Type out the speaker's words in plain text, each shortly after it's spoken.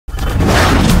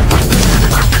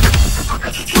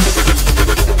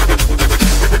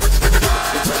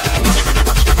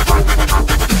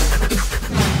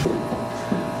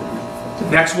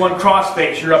Next one,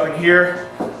 crossface. You're up in here.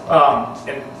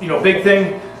 And you know, big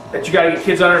thing that you got to get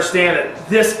kids to understand that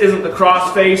this isn't the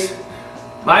crossface.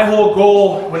 My whole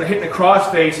goal when hitting the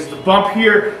crossface is the bump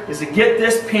here is to get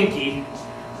this pinky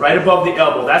right above the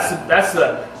elbow. That's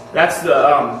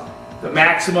the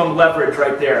maximum leverage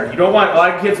right there. You don't want, a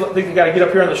lot of kids think they got to get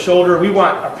up here on the shoulder. We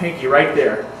want our pinky right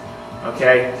there.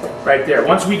 Okay, right there.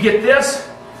 Once we get this,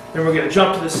 then we're going to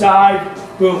jump to the side,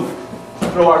 boom,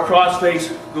 throw our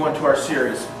crossface, go into our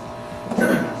series.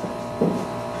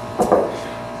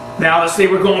 Now let's say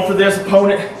we're going for this,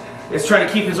 opponent is trying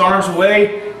to keep his arms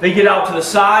away. They get out to the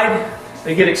side,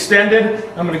 they get extended.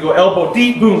 I'm going to go elbow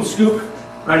deep, boom, scoop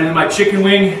right into my chicken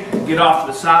wing, get off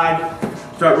to the side,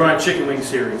 start running chicken wing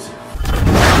series.